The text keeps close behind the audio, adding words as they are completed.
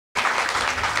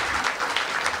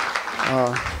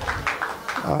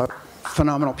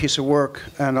Phenomenal piece of work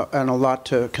and a lot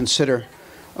to consider.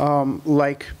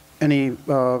 Like any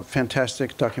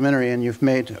fantastic documentary, and you've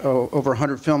made over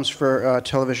 100 films for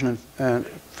television and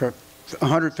for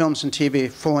 100 films and TV,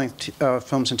 full-length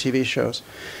films and TV shows.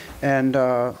 And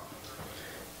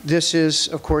this is,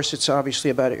 of course, it's obviously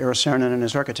about Eero Saarinen and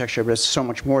his architecture, but it's so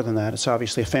much more than that. It's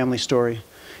obviously a family story.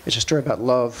 It's a story about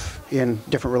love in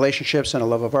different relationships and a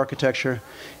love of architecture.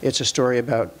 It's a story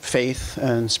about faith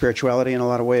and spirituality in a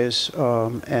lot of ways,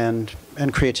 and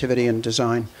creativity and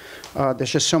design.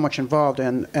 There's just so much involved,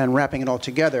 and wrapping it all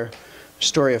together,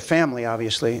 story of family,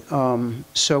 obviously.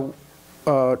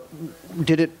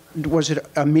 Was it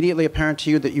immediately apparent to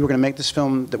you that you were going to make this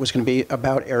film that was going to be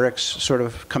about Erik's sort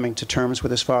of coming to terms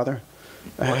with his father?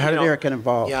 Well, how did Erik get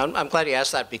involved? Yeah, I'm glad you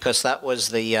asked that, because that was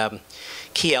the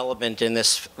key element in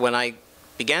this. When I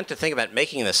began to think about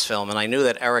making this film, and I knew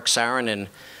that Eero Saarinen,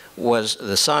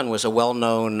 the son, was a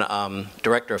well-known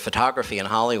director of photography in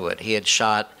Hollywood. He had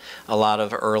shot a lot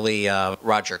of early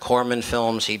Roger Corman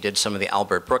films. He did some of the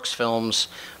Albert Brooks films,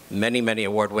 many, many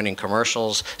award-winning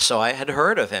commercials. So I had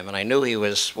heard of him, and I knew he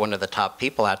was one of the top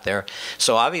people out there.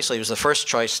 So obviously he was the first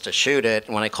choice to shoot it.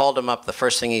 And when I called him up, the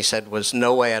first thing he said was,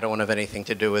 "No way, I don't want to have anything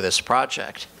to do with this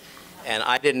project." And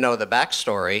I didn't know the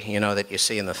backstory, you know, that you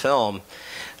see in the film.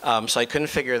 So I couldn't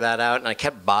figure that out, and I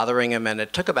kept bothering him, and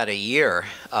it took about a year,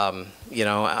 you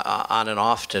know, on and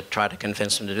off to try to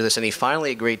convince him to do this. And he finally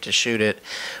agreed to shoot it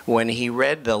when he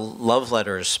read the love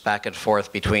letters back and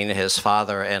forth between his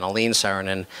father and Aline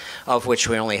Saarinen, of which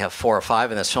we only have 4 or 5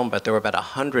 in this film, but there were about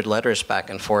 100 letters back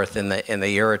and forth in the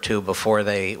year or two before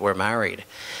they were married.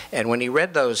 And when he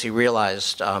read those, he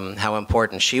realized how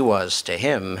important she was to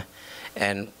him,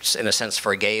 and in a sense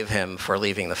forgave him for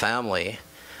leaving the family.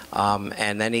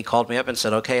 And then he called me up and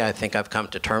said, "Okay, I think I've come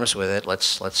to terms with it.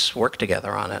 Let's work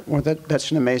together on it." Well,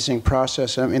 that's an amazing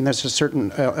process. I mean, there's a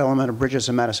certain element of Bridges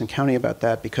in Madison County about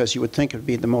that, because you would think it would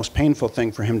be the most painful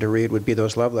thing for him to read would be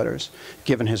those love letters,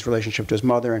 given his relationship to his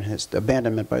mother and his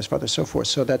abandonment by his father and so forth.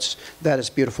 So that is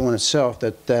beautiful in itself,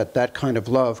 that kind of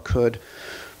love could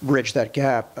bridge that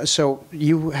gap. So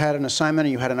you had an assignment,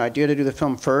 and you had an idea to do the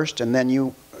film first, and then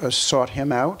you sought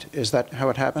him out? Is that how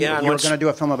it happened? Yeah, you were going to do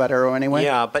a film about Eero anyway?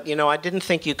 Yeah, but you know, I didn't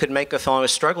think you could make a film. I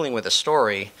was struggling with a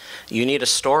story. You need a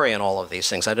story in all of these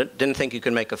things. I didn't think you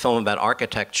could make a film about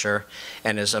architecture,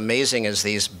 and as amazing as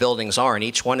these buildings are, and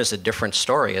each one is a different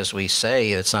story, as we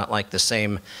say. It's not like the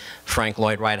same Frank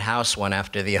Lloyd Wright house one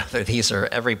after the other.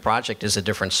 Every project is a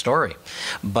different story.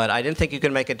 But I didn't think you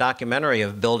could make a documentary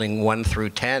of building 1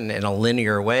 through 10 in a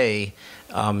linear way.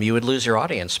 You would lose your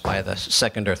audience by the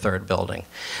 2nd or 3rd building.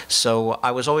 So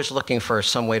I was always looking for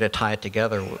some way to tie it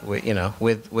together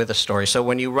with a story. So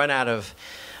when you run out of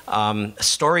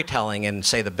storytelling in,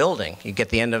 say, the building, you get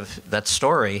the end of that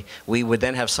story, we would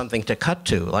then have something to cut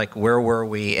to, like where were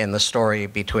we in the story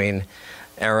between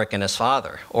Erik and his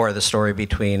father, or the story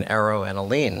between Eero and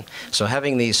Aline. So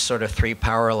having these sort of 3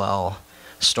 parallel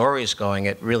stories going,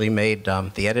 it really made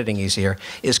the editing easier.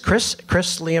 Is Chris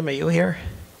Liam, are you here?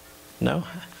 No?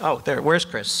 Oh, there. Where's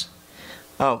Chris?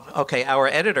 Oh, okay. Our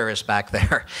editor is back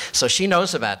there. So she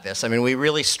knows about this. I mean, we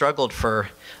really struggled for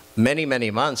many,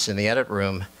 many months in the edit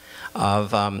room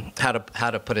of how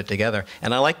to put it together.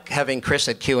 And I like having Chris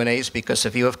at Q&As, because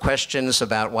if you have questions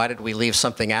about why did we leave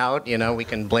something out, you know, we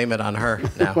can blame it on her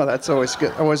now. Well, that's always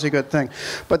good, always a good thing.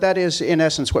 But that is, in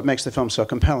essence, what makes the film so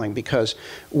compelling, because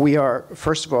we are,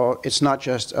 first of all, it's not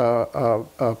just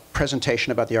a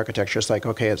presentation about the architecture. It's like,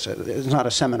 okay, it's not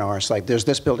a seminar. It's like, there's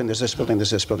this building, there's this building,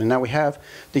 there's this building. Now we have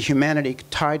the humanity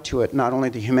tied to it, not only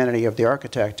the humanity of the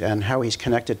architect and how he's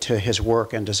connected to his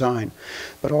work and design,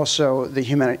 but also the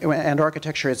humanity. And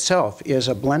architecture itself is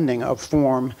a blending of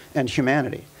form and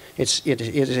humanity. It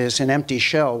is an empty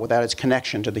shell without its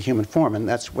connection to the human form, and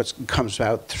that's what comes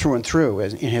out through and through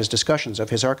in his discussions of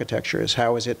his architecture, is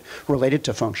how is it related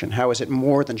to function? How is it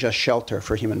more than just shelter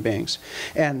for human beings?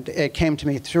 And it came to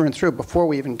me through and through, before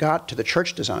we even got to the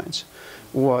church designs,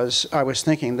 I was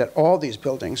thinking that all these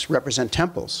buildings represent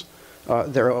temples.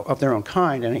 They're of their own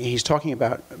kind, and he's talking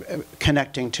about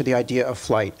connecting to the idea of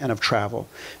flight and of travel,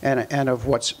 and of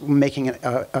what's making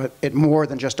it more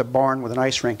than just a barn with an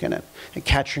ice rink in it, and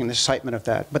capturing the excitement of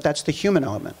that. But that's the human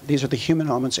element. These are the human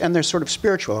elements, and there's sort of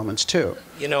spiritual elements too.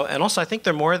 You know, and also I think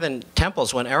they're more than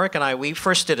temples. When Erik and we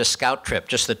first did a scout trip,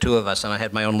 just the 2 of us, and I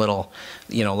had my own little,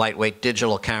 you know, lightweight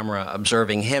digital camera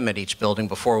observing him at each building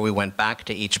before we went back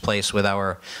to each place with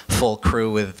our full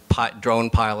crew with drone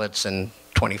pilots and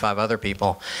 25 other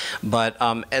people. But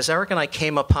as Eric and I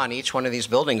came upon each one of these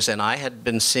buildings, and I had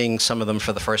been seeing some of them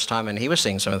for the first time, and he was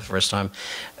seeing some of the first time,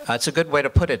 it's a good way to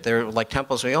put it. They're like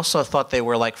temples. We also thought they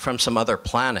were like from some other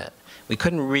planet. We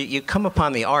couldn't you come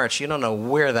upon the arch, you don't know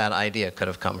where that idea could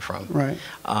have come from. Right.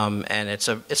 And it's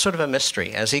sort of a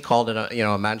mystery, as he called it,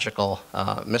 a magical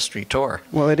mystery tour.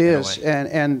 Well, it is,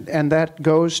 and that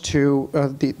goes to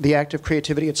the act of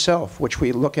creativity itself, which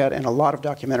we look at in a lot of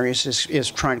documentaries, is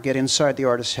trying to get inside the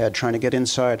artist's head, trying to get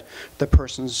inside the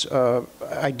person's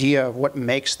idea of what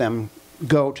makes them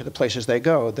go to the places they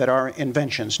go, that are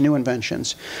inventions, new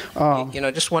inventions.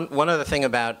 Just one other thing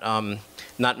about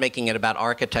not making it about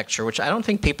architecture, which I don't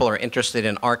think people are interested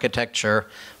in architecture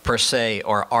per se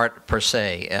or art per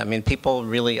se. I mean, people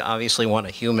really obviously want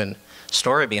a human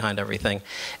story behind everything.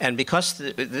 And because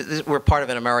we're part of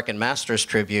an American Masters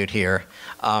tribute here,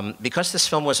 because this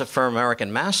film was for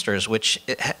American Masters, which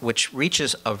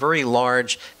reaches a very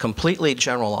large, completely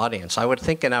general audience. I would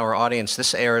think in our audience,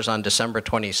 this airs on December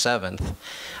 27th,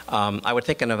 I would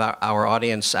think in our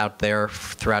audience out there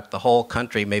throughout the whole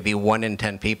country, maybe 1 in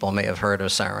 10 people may have heard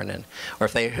of Saarinen. Or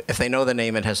if they know the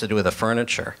name, it has to do with the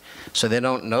furniture. So they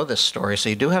don't know this story. So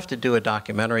you do have to do a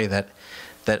documentary that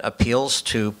appeals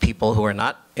to people who are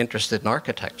not interested in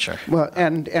architecture. Well,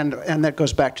 and that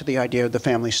goes back to the idea of the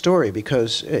family story,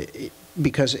 because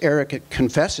Eric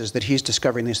confesses that he's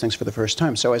discovering these things for the first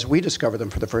time. So as we discover them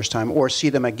for the first time, or see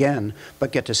them again,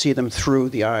 but get to see them through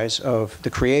the eyes of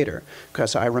the creator.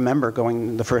 Because I remember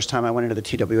going the first time I went into the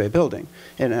TWA building,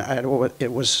 and I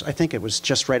think it was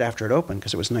just right after it opened,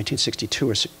 because it was 1962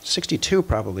 or 62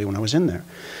 probably when I was in there,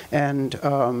 and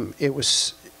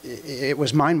it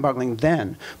was mind-boggling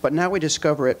then, but now we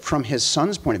discover it from his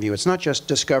son's point of view. It's not just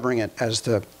discovering it as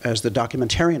the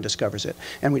documentarian discovers it,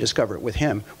 and we discover it with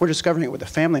him. We're discovering it with a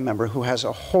family member who has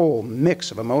a whole mix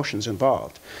of emotions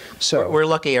involved. So we're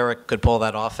lucky Eric could pull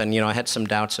that off, and I had some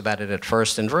doubts about it at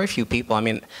first, and very few people. I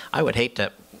mean, I would hate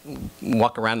to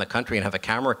walk around the country and have a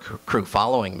camera crew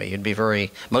following me. It'd be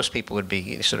most people would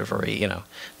be sort of very,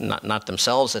 not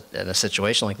themselves in a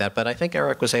situation like that. But I think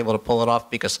Eric was able to pull it off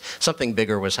because something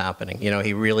bigger was happening.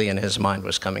 He really, in his mind,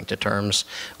 was coming to terms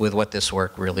with what this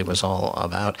work really was all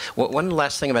about. One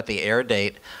last thing about the air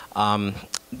date,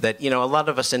 that, a lot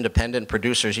of us independent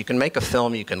producers, you can make a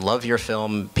film, you can love your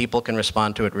film, people can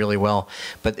respond to it really well,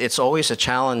 but it's always a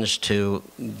challenge to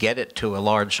get it to a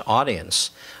large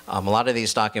audience. A lot of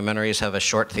these documentaries have a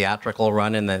short theatrical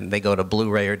run, and then they go to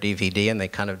Blu-ray or DVD, and they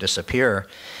kind of disappear.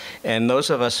 And those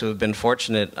of us who have been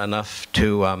fortunate enough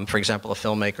to, for example, the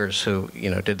filmmakers who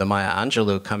did the Maya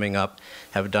Angelou coming up,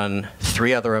 have done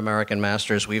 3 other American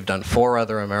Masters. We've done 4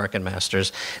 other American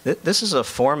Masters. This is a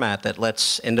format that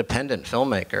lets independent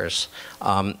filmmakers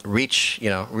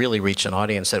really reach an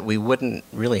audience that we wouldn't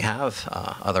really have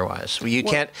otherwise. You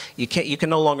can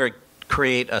no longer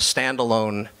create a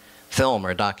standalone film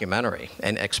or documentary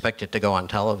and expect it to go on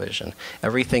television.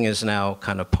 Everything is now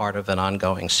kind of part of an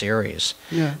ongoing series.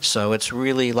 Yeah. So it's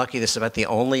really lucky. This is about the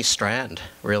only strand,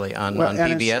 really, on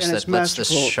PBS that lets this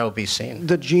show be seen.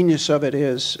 The genius of it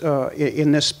is,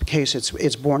 in this case,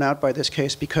 it's borne out by this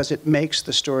case because it makes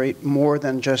the story more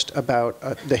than just about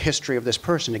the history of this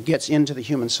person. It gets into the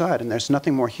human side, and there's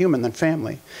nothing more human than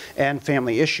family and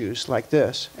family issues like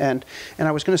this. And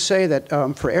I was going to say that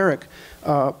for Eric,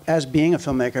 as being a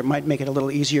filmmaker, it might make it a little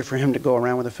easier for him to go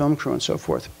around with a film crew and so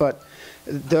forth. But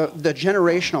the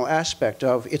generational aspect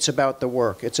of it's about the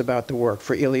work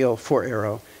for Elio, for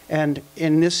Eero. And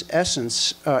in this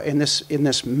essence, in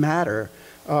this matter,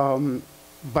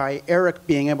 by Eric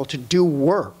being able to do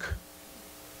work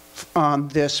on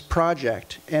this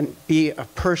project and be a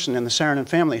person in the Saarinen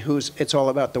family it's all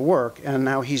about the work, and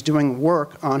now he's doing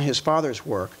work on his father's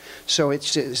work. So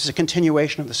it's a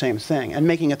continuation of the same thing and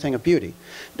making a thing of beauty.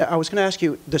 Now, I was going to ask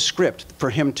you the script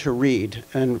for him to read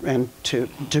and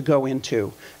to go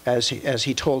into as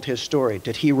he told his story.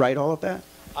 Did he write all of that?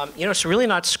 It's really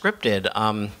not scripted.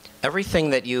 Everything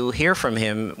that you hear from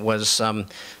him was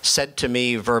said to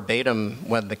me verbatim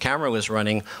when the camera was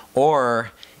running,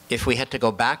 or if we had to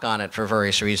go back on it for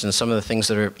various reasons, some of the things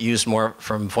that are used more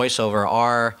from voiceover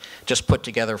are just put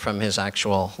together from his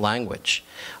actual language.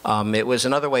 It was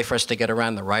another way for us to get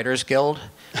around the Writers Guild,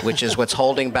 which is what's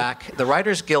holding back. The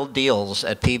Writers Guild deals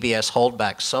at PBS hold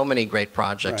back so many great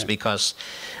projects, right, because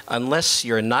unless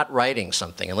you're not writing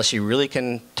something, unless you really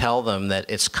can tell them that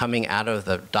it's coming out of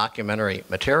the documentary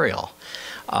material,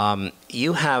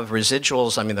 you have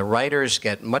residuals. I mean, the writers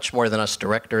get much more than us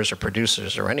directors or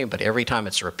producers or anybody. Every time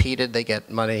it's repeated. repeated, they get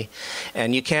money.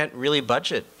 And you can't really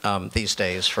budget these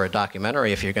days for a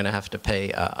documentary if you're going to have to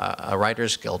pay a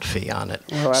Writers Guild fee on it.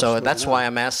 Well, so that's why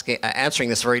I'm answering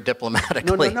this very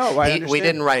diplomatically. No, I understand. We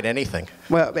didn't write anything.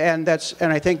 Well, and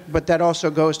I think, but that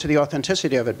also goes to the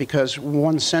authenticity of it, because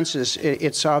one senses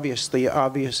it's obviously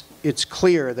obvious, it's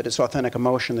clear that it's authentic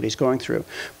emotion that he's going through,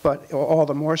 but all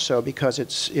the more so because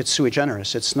it's sui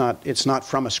generis. It's not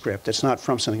from a script. It's not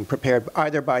from something prepared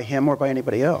either by him or by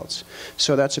anybody else.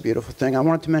 So that's a beautiful thing. I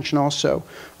wanted to mention also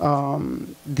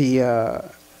the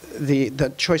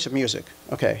choice of music.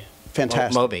 Okay.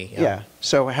 Fantastic. Moby, yeah.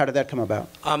 So how did that come about?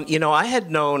 You know, I had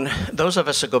known, those of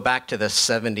us who go back to the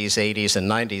 70s, 80s,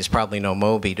 and 90s probably know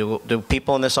Moby. Do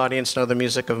people in this audience know the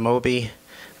music of Moby?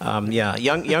 Yeah,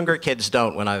 younger kids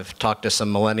don't. When I've talked to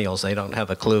some millennials, they don't have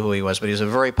a clue who he was, but he was a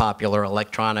very popular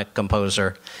electronic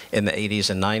composer in the 80s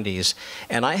and 90s.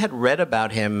 And I had read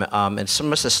about him, and some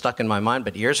must have stuck in my mind,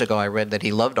 but years ago I read that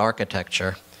he loved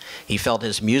architecture. He felt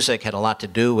his music had a lot to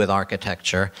do with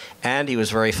architecture, and he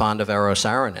was very fond of Eero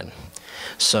Saarinen.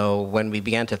 So when we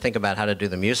began to think about how to do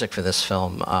the music for this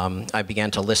film, I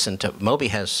began to listen to, Moby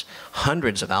has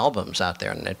hundreds of albums out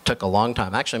there, and it took a long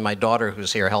time. Actually, my daughter,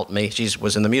 who's here, helped me. She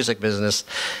was in the music business.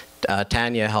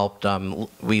 Tanya helped.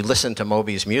 We listened to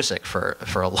Moby's music for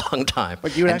a long time,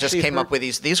 and just came up with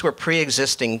these. These were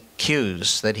pre-existing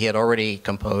cues that he had already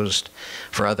composed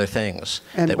for other things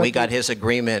that we got his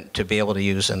agreement to be able to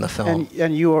use in the film.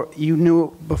 And you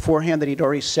knew beforehand that he'd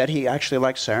already said he actually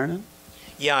liked Saarinen?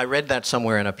 Yeah, I read that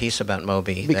somewhere in a piece about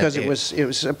Moby. Because it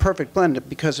was a perfect blend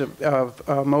because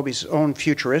of Moby's own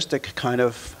futuristic kind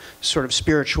of sort of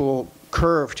spiritual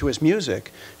curve to his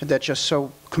music that just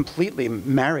so completely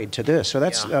married to this. So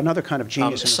that's another kind of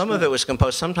genius. Some of it was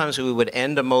composed. Sometimes we would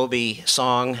end a Moby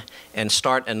song and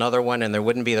start another one, and there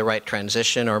wouldn't be the right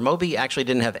transition. Or Moby actually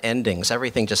didn't have endings.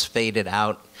 Everything just faded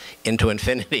out into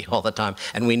infinity all the time,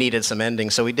 and we needed some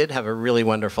endings. So we did have a really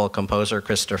wonderful composer,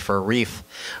 Christopher Reef,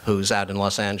 who's out in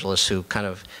Los Angeles, who kind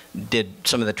of did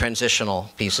some of the transitional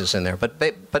pieces in there.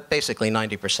 But basically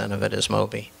 90% of it is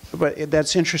Moby. But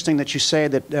that's interesting that you say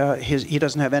that he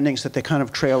doesn't have endings, that they kind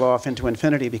of trail off into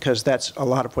infinity, because that's a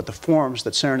lot of what the forms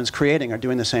that Saarinen's creating are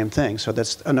doing the same thing. So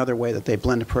that's another way that they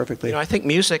blend perfectly. You know, I think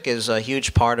music is a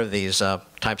huge part of these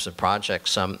types of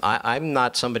projects. I'm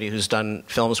not somebody who's done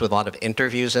films with a lot of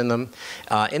interviews in them.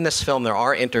 In this film, there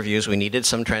are interviews. We needed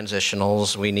some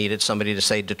transitionals. We needed somebody to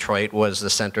say Detroit was the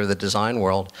center of the design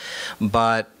world.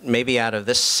 But maybe out of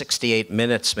this 68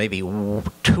 minutes, maybe 2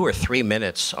 or 3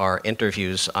 minutes are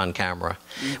interviews on camera,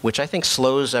 which I think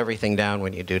slows everything down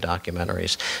when you do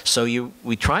documentaries. So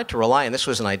we tried to rely, and this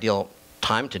was an ideal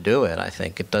time to do it, I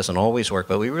think. It doesn't always work,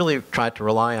 but we really tried to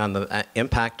rely on the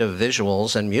impact of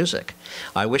visuals and music.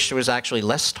 I wish there was actually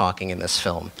less talking in this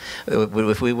film.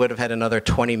 If we would have had another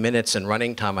 20 minutes in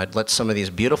running time, I'd let some of these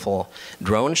beautiful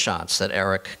drone shots that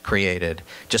Eric created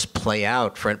just play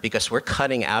out, because we're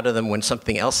cutting out of them when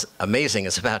something else amazing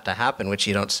is about to happen, which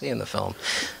you don't see in the film.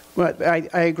 Well, I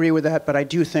agree with that, but I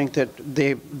do think that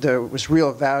there was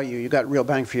real value. You got real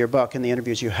bang for your buck in the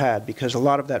interviews you had, because a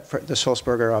lot of that, the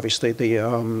Sulzberger, obviously,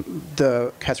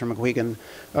 the Catherine McGuigan,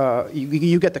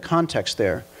 you get the context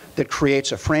there that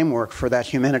creates a framework for that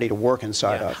humanity to work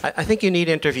inside of. I think you need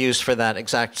interviews for that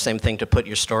exact same thing, to put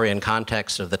your story in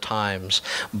context of the times,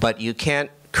 but you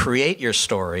can't create your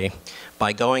story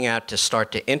by going out to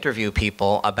start to interview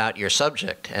people about your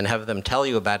subject and have them tell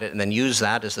you about it, and then use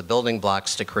that as the building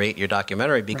blocks to create your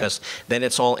documentary, because then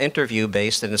it's all interview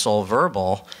based and it's all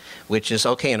verbal, which is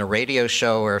okay in a radio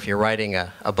show or if you're writing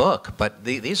a book, but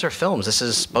these are films. This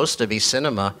is supposed to be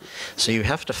cinema, so you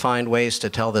have to find ways to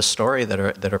tell this story that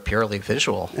are purely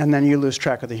visual. And then you lose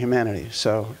track of the humanity.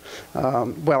 So,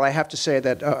 well, I have to say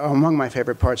that among my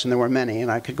favorite parts, and there were many, and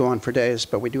I could go on for days,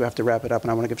 but we do have to wrap it up, and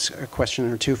I want to give a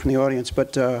question or two from the audience.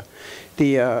 But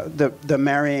the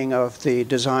marrying of the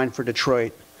design for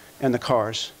Detroit and the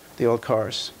cars, the old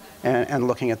cars, and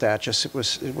looking at that, it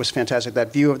was fantastic.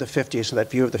 That view of the 50s, and that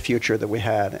view of the future that we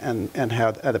had, and how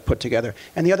it put together.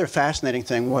 And the other fascinating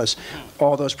thing was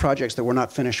all those projects that were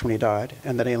not finished when he died,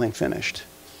 and that Aileen finished.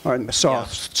 Or saw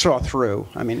through.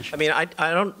 I mean, I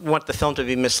don't want the film to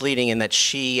be misleading in that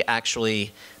she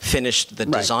actually finished the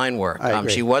design work.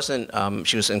 She wasn't.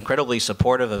 She was incredibly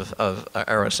supportive of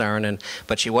Eero Saarinen,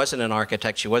 but she wasn't an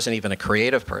architect. She wasn't even a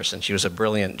creative person. She was a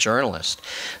brilliant journalist.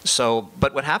 So,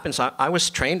 but what happens? I was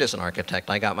trained as an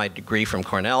architect. I got my degree from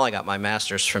Cornell. I got my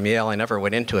master's from Yale. I never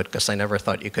went into it because I never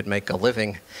thought you could make a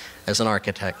living as an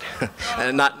architect.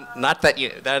 And not that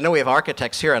you, I know we have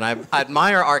architects here, and I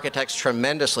admire architects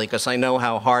tremendously because I know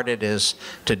how hard it is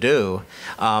to do,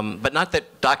 but not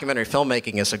that documentary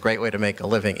filmmaking is a great way to make a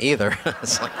living either.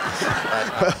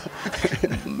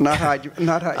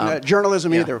 Not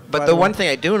journalism either. But the one thing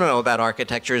I do know about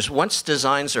architecture is once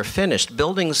designs are finished,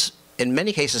 buildings in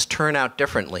many cases turn out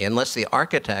differently unless the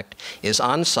architect is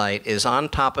on site, is on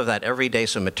top of that every day,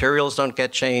 so materials don't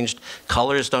get changed,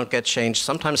 colors don't get changed,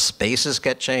 sometimes spaces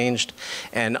get changed.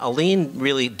 And Aline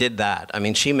really did that. I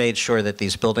mean, she made sure that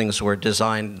these buildings were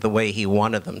designed the way he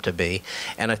wanted them to be.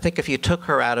 And I think if you took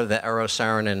her out of the Eero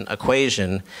Saarinen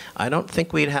equation, I don't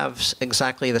think we'd have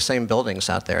exactly the same buildings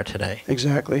out there today.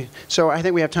 Exactly. So I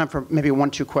think we have time for maybe 1,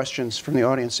 2 questions from the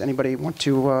audience. Anybody want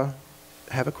to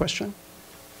have a question?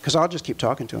 Because I'll just keep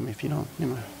talking to him if you don't. You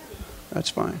know,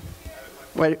 that's fine.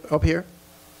 Wait, up here.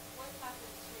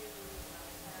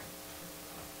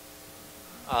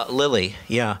 Lily,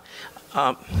 yeah.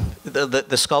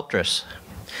 The sculptress.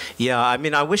 Yeah, I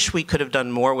mean, I wish we could have done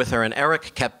more with her, and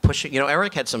Eric kept pushing. You know,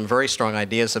 Eric had some very strong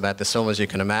ideas about this film, as you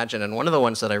can imagine, and one of the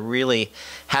ones that I really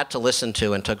had to listen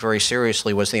to and took very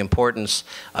seriously was the importance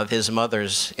of his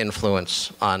mother's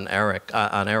influence on Eric,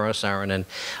 on Eero Saarinen,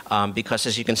 because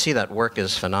as you can see, that work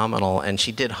is phenomenal, and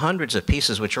she did hundreds of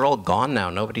pieces, which are all gone now.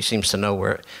 Nobody seems to know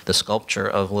where the sculpture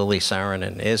of Lily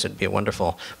Saarinen is. It'd be a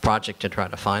wonderful project to try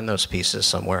to find those pieces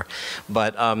somewhere.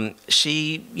 But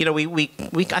she, you know,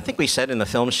 I think we said in the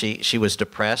film she was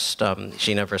depressed.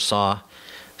 She never saw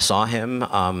him.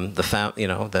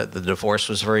 The divorce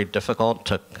was very difficult.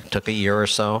 Took a year or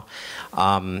so.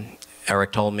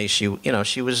 Eric told me she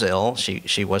was ill.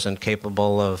 She wasn't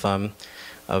capable of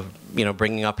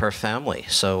bringing up her family.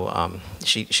 So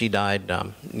she died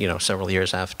several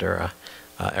years after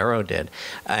Eero did.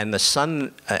 And the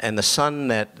son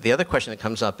that the other question that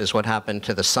comes up is what happened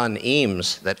to the son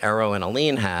Eames that Eero and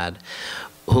Aline had,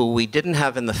 who we didn't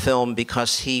have in the film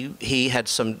because he had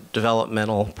some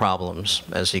developmental problems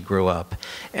as he grew up,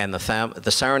 and the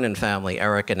Saarinen family,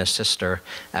 Eric and his sister,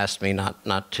 asked me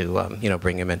not to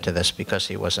bring him into this because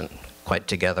he wasn't quite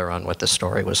together on what the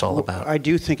story was all about. I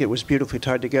do think it was beautifully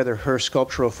tied together. Her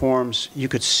sculptural forms, you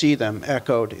could see them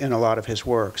echoed in a lot of his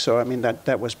work. So I mean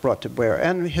that was brought to bear,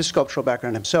 and his sculptural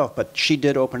background himself. But she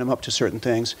did open him up to certain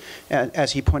things, and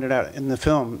as he pointed out in the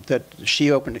film, that she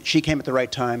came at the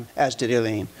right time, as did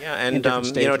Aline. Yeah, and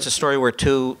it's a story where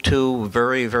two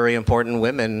very, very important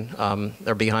women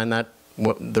are behind that.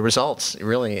 The results,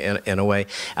 really, in a way.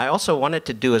 I also wanted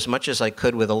to do as much as I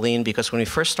could with Aline, because when we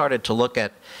first started to look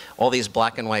at all these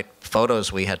black and white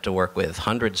photos we had to work with,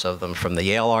 hundreds of them from the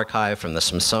Yale archive, from the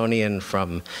Smithsonian,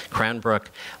 from Cranbrook,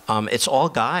 it's all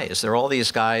guys. There are all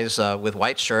these guys with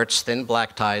white shirts, thin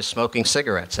black ties, smoking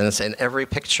cigarettes, and it's in every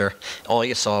picture. All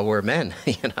you saw were men.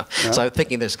 Yeah. So I'm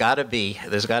thinking there's got to be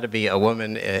a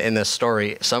woman in this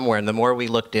story somewhere. And the more we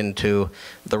looked into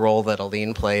the role that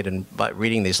Aline played, and by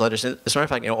reading these letters, as a matter of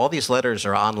fact, all these letters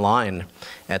are online.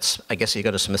 I guess you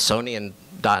go to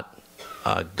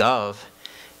Smithsonian.gov.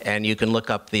 And you can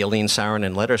look up the Aline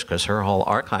Saarinen letters because her whole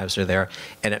archives are there.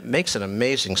 And it makes an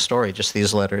amazing story, just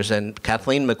these letters. And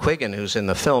Kathleen McQuiggan, who's in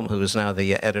the film, who is now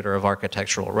the editor of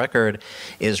Architectural Record,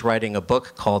 is writing a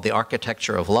book called The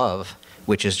Architecture of Love,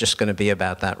 which is just going to be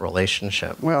about that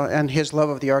relationship. Well, and his love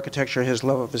of the architecture, his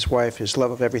love of his wife, his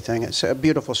love of everything. It's a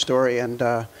beautiful story. And,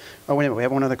 oh, wait a minute, we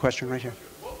have one other question right here.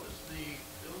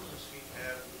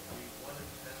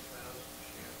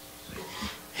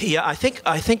 Yeah, I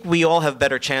think we all have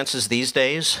better chances these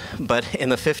days, but in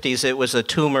the 50s it was a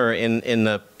tumor in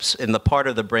the part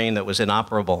of the brain that was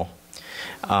inoperable,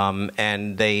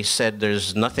 and they said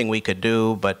there's nothing we could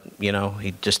do, but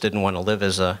he just didn't want to live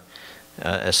as a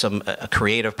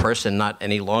creative person, not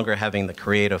any longer having the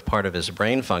creative part of his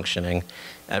brain functioning.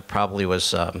 That probably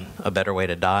was a better way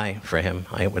to die for him,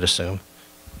 I would assume.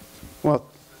 Well,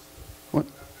 what?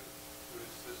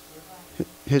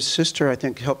 His sister, I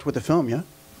think, helped with the film, yeah?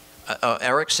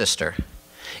 Eric's sister.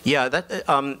 Yeah,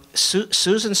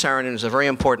 Susan Saarinen is a very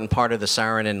important part of the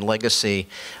Saarinen legacy.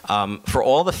 For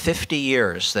all the 50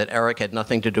 years that Eric had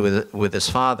nothing to do with his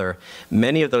father,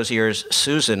 many of those years,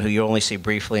 Susan, who you only see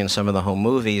briefly in some of the home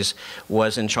movies,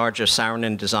 was in charge of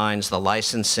Saarinen Designs, the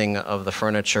licensing of the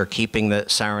furniture, keeping the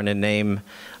Saarinen name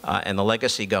and the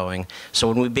legacy going.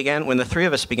 So when the three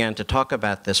of us began to talk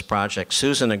about this project,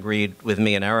 Susan agreed with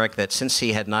me and Eric that since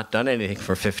he had not done anything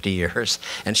for 50 years,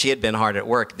 and she had been hard at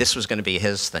work, this was going to be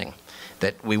his thing,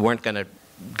 that we weren't going to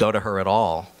go to her at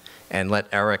all. and let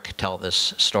Eric tell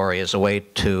this story as a way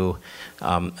to,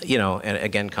 you know, and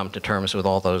again, come to terms with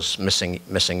all those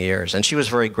missing years. And she was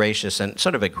very gracious and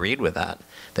sort of agreed with that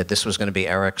this was going to be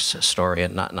Eric's story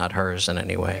and not hers in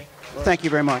any way. Thank you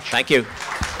very much. Thank you.